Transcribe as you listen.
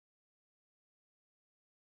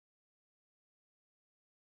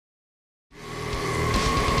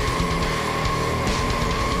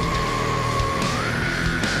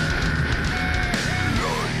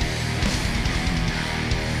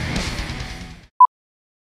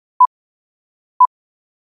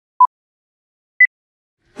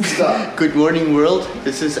Good morning, world.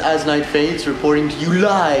 This is As Night Fades reporting to you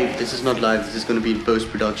live. This is not live, this is going to be in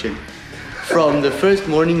post-production. From the first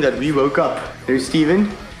morning that we woke up. There's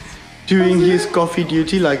Steven doing his coffee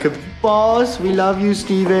duty like a boss. We love you,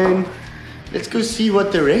 Steven. Let's go see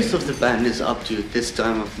what the rest of the band is up to at this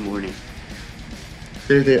time of the morning.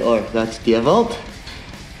 There they are. That's Dewald.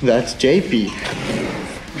 That's JP.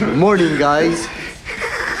 Good morning, guys.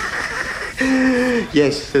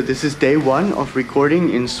 Yes, so this is day one of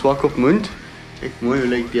recording in Swakopmund. Ek mooi hoe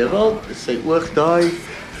lyk Dewald. Dis sy oog daai.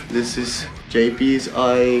 This is JP's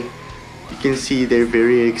eye. You can see they're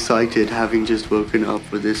very excited having just woken up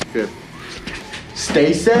for this trip.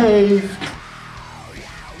 Stay safe!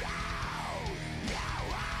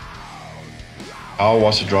 How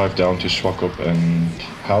was the drive down to Swakop and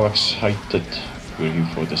how excited were you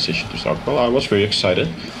for the session to start? Well, I was very excited.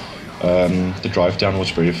 The drive down was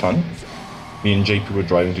very fun. Me and JP were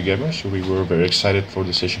driving together, so we were very excited for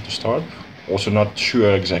the session to start. Also not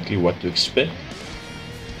sure exactly what to expect,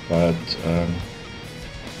 but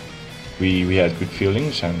we had good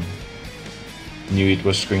feelings and knew it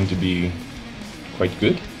was going to be quite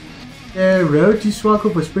good. The road to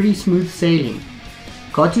Swakop was pretty smooth sailing.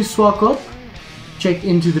 Got to Swakop, checked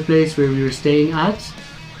into the place where we were staying at,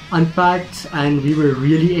 unpacked, and we were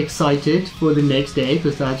really excited for the next day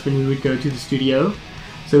because that's when we would go to the studio.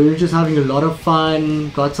 So we were just having a lot of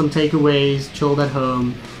fun, got some takeaways, chilled at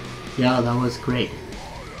home. Yeah, that was great.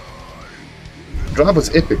 The drive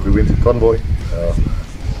was epic. We went to Convoy.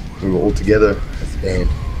 We were all together as a band,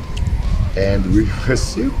 and we were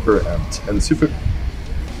super amped and super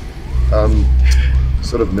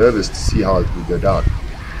sort of nervous to see how it would go down.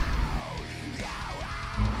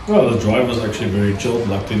 Well, the drive was actually very chilled,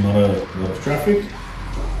 luckily not a lot of traffic.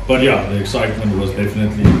 But yeah, the excitement was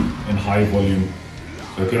definitely in high volume,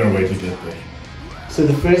 so I couldn't wait to get there. So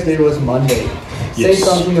the first day was Monday. Yes. Say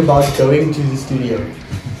something about going to the studio.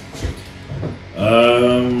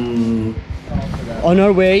 On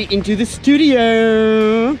our way into the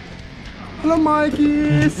studio. Hello,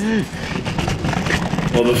 Mikey's.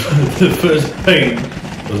 Well, the first pain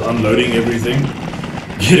was unloading everything,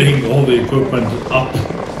 getting all the equipment up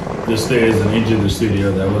the stairs and into the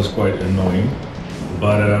studio. That was quite annoying,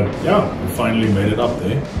 but yeah, we finally made it up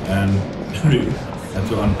there and had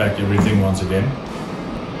to unpack everything once again.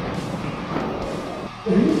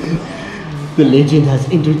 The legend has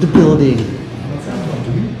entered the building.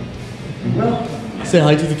 Say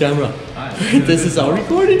hi to the camera. This is our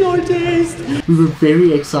recording artist. We were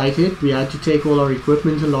very excited. We had to take all our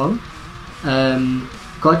equipment along.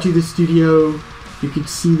 Got to the studio. You could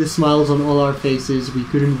see the smiles on all our faces. We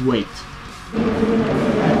couldn't wait.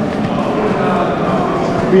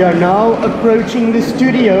 We are now approaching the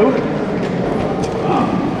studio.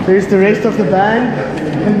 There's the rest of the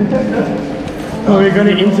band. Oh, we're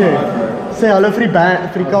gonna enter. Say hello for the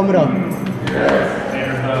band, for the camera.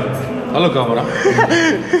 Hallo camera.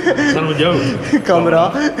 Gaan met jou.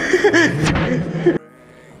 Camera.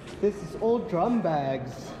 This is all drum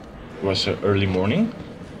bags. It was an early morning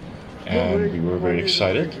and we were very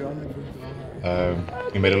excited.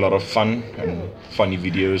 We made a lot of fun and funny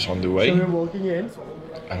videos on the way. So we're walking in.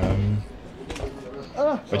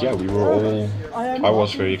 But yeah, I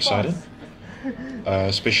was very excited.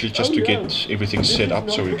 Especially just to get everything set up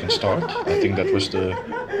so we can start. I think that was the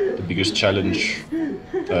biggest challenge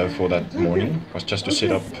for that morning, was just to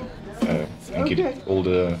set up and get all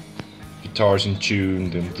the guitars in tune,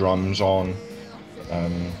 the drums on,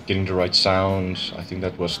 getting the right sound. I think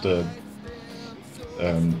that was the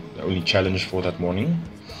only challenge for that morning.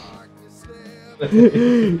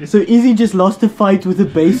 So Izzy just lost a fight with a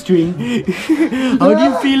bass string. How do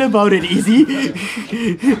you feel about it, Izzy?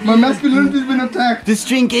 My masculinity's been attacked. The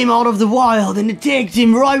string came out of the wild and attacked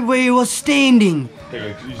him right where he was standing.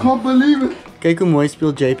 Can't believe it. Kyk hoe mooi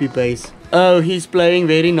speel JP bass. Oh, he's playing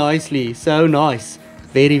very nicely. So nice.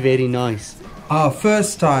 Very, very nice. Our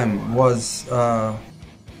first time was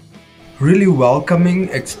really welcoming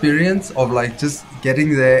experience of like just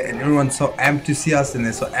getting there and everyone's so amped to see us and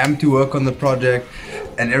they're so amped to work on the project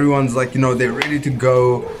and everyone's like, you know, they're ready to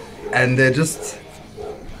go and they're just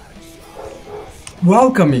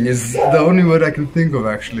welcoming is the only word I can think of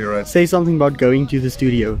actually, right? Say something about going to the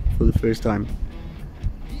studio for the first time.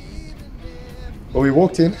 Well, we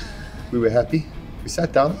walked in, we were happy. We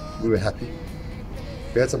sat down, we were happy.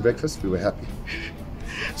 We had some breakfast, we were happy.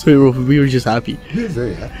 So we were just happy. We were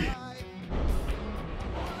very happy.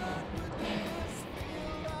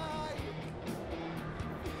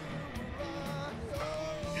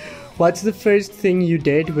 What's the first thing you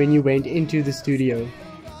did when you went into the studio?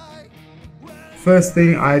 First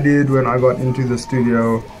thing I did when I got into the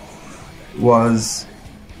studio was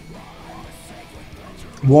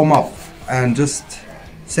warm up and just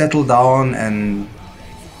settle down and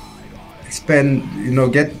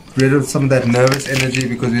get rid of some of that nervous energy,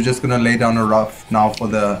 because we're just gonna lay down a rough now for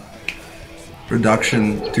the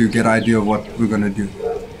production to get an idea of what we're gonna do.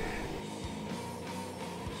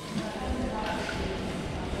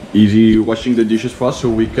 Easy washing the dishes for us so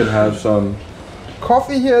we can have some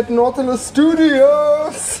coffee here at Nautilus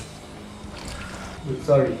Studios.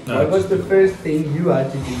 Sorry, what was the first thing you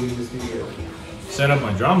had to do in the studio? Set up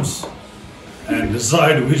my drums and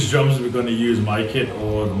decide which drums we're going to use, my kit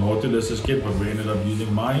or Nautilus's kit, but we ended up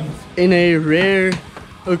using mine. In a rare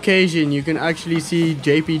occasion, you can actually see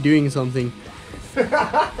JP doing something.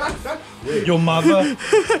 Your mother?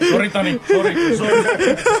 Sorry, Tanny. Sorry.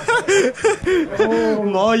 Oh,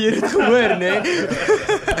 maar jy het gehoor, nee?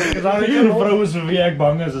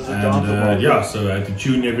 Yeah, so I had to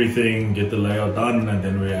tune everything, get the layout done, and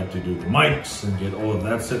then we had to do the mics and get all of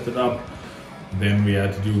that set up. Then we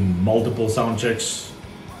had to do multiple sound checks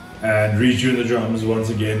and retune the drums once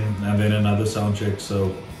again, and then another sound check,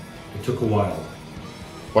 so it took a while.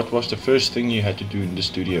 What was the first thing you had to do in the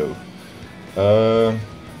studio?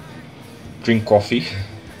 Drink coffee.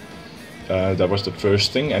 That was the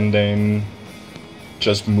first thing, and then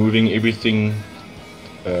just moving everything,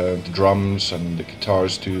 the drums and the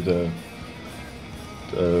guitars to the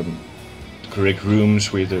correct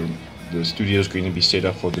rooms where the studio is going to be set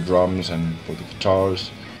up for the drums and for the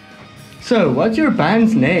guitars. So, what's your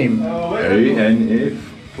band's name? ANF.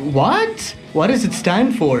 What? What does it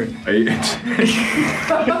stand for?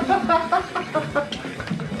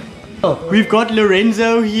 Oh, we've got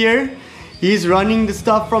Lorenzo here. He's running the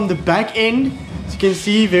stuff from the back end. As you can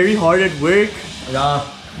see, very hard at work. Yeah,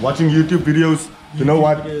 watching YouTube videos. You know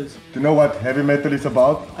what? Do you know what heavy metal is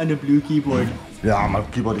about? And a blue keyboard. Yeah, my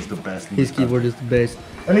keyboard is the best. His keyboard is the best.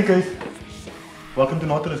 Any case, welcome to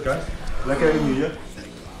Nautilus, guys. Lekker New Year.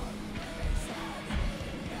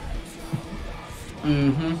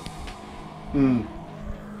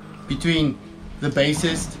 Between the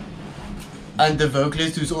bassist and the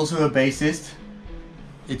vocalist, who's also a bassist,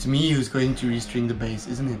 it's me who's going to restring the bass,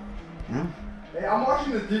 isn't it? Hey, I'm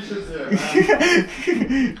washing the dishes here,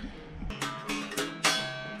 man.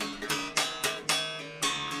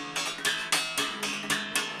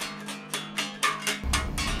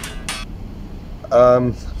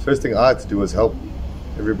 First thing I had to do was help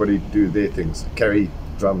everybody do their things, carry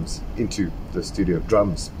drums into the studio,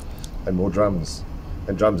 drums and more drums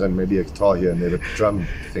and maybe a guitar here and there, but drum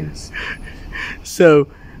things. So,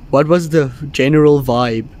 what was the general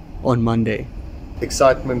vibe on Monday?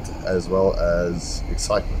 Excitement as well as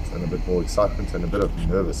excitement, and a bit more excitement and a bit of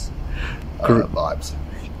nervous vibes.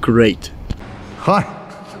 Great. Hi.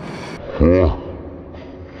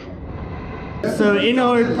 So in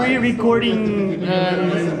our pre-recording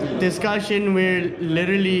discussion, we're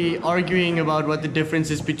literally arguing about what the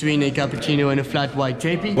difference is between a cappuccino and a flat white.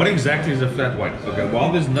 JP? What exactly is a flat white? Okay,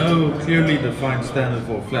 while there's no clearly defined standard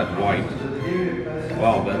for flat white,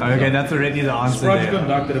 wow, That's already the answer Sprudge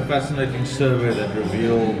conducted a fascinating survey that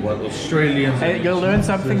revealed what Australians... Hey, you'll learn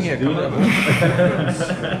something here. Come on.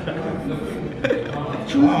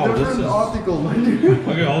 Wow, this is... article.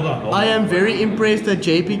 Okay, hold on. I am very impressed that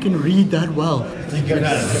JP can read that well.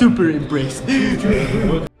 Super impressed. It's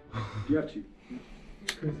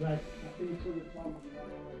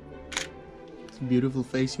a beautiful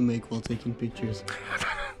face you make while taking pictures.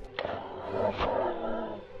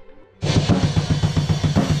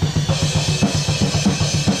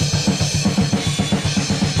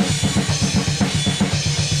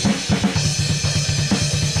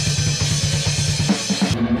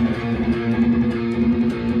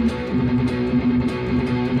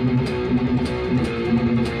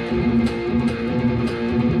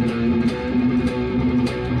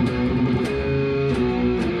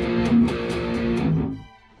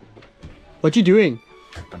 What you doing?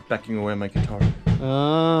 I'm packing away my guitar.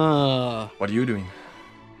 Ah. What are you doing?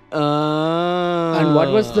 And what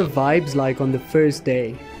was the vibes like on the first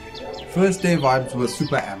day? First day vibes were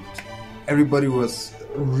super amped. Everybody was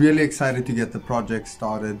really excited to get the project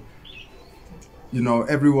started. You know,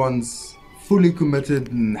 everyone's fully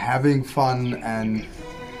committed and having fun and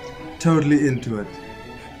totally into it.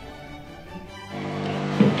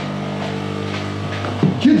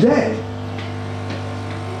 Good day.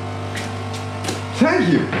 Thank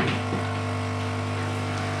you.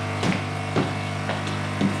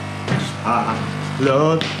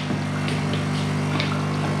 Lord.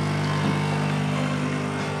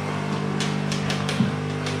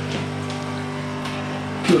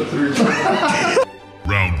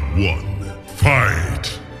 Round 1. Fight!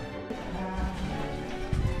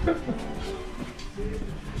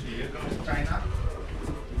 Here goes China.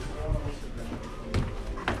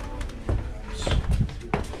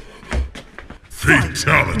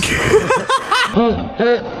 Fatality.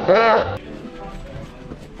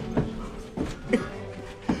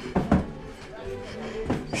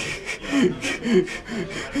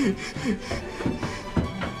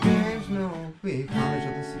 There's no way, college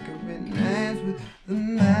of the secret names with the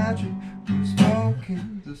magic. We're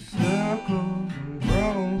smoking the circle and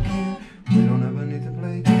broken. We don't ever need to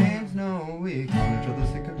play games, no way, college of the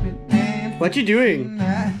secret names. What you doing?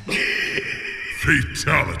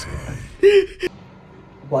 Fatality.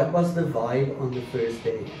 What was the vibe on the first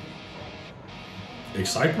day?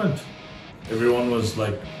 Excitement. Everyone was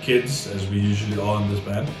like kids, as we usually are in this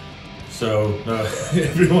band. So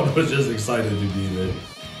everyone was just excited to be there.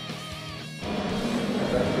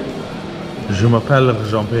 Je m'appelle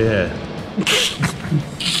Jean-Pierre.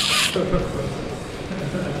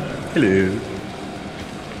 Hello.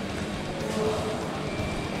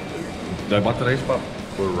 No batteries, but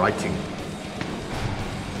we're writing.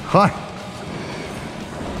 Hi.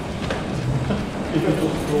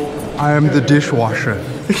 I am the dishwasher.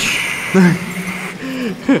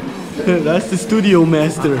 That's the studio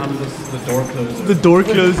master. I'm the door closer. The door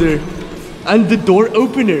closer. And the door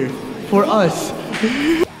opener for us.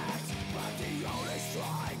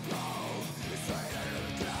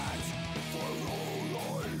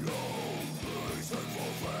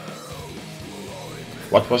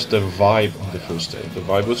 What was the vibe on the first day? The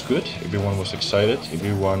vibe was good, everyone was excited,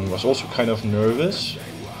 everyone was also kind of nervous.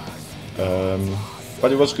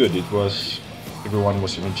 But it was good, everyone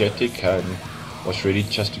was energetic and was ready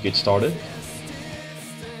just to get started.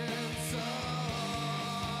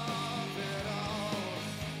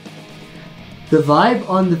 The vibe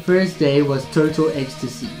on the first day was total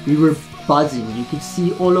ecstasy. We were buzzing. You could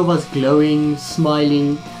see all of us glowing,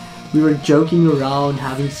 smiling. We were joking around,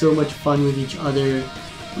 having so much fun with each other.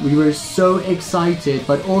 We were so excited,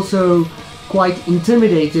 but also quite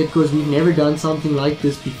intimidated because we've never done something like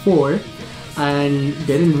this before and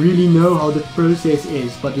didn't really know how the process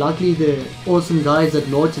is. But luckily the awesome guys at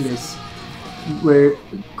Nautilus were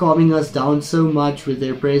calming us down so much with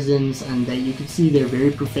their presence, and you could see they're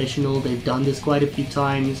very professional. They've done this quite a few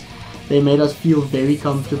times. They made us feel very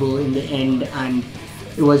comfortable in the end, and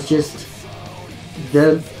it was just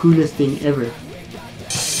the coolest thing ever.